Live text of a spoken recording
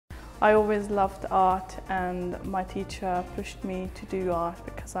I always loved art and my teacher pushed me to do art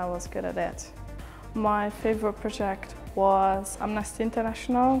because I was good at it. My favourite project was Amnesty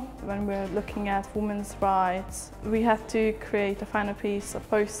International. When we were looking at women's rights, we had to create a final piece, a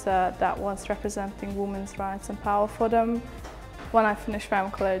poster that was representing women's rights and power for them. When I finish Fareham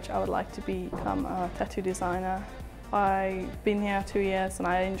College, I would like to become a tattoo designer. I've been here 2 years and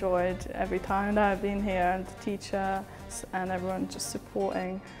I enjoyed every time that I've been here, and the teachers and everyone just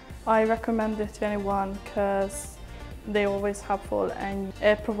supporting. I recommend it to anyone because they're always helpful and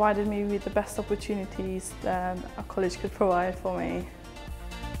it provided me with the best opportunities that a college could provide for me.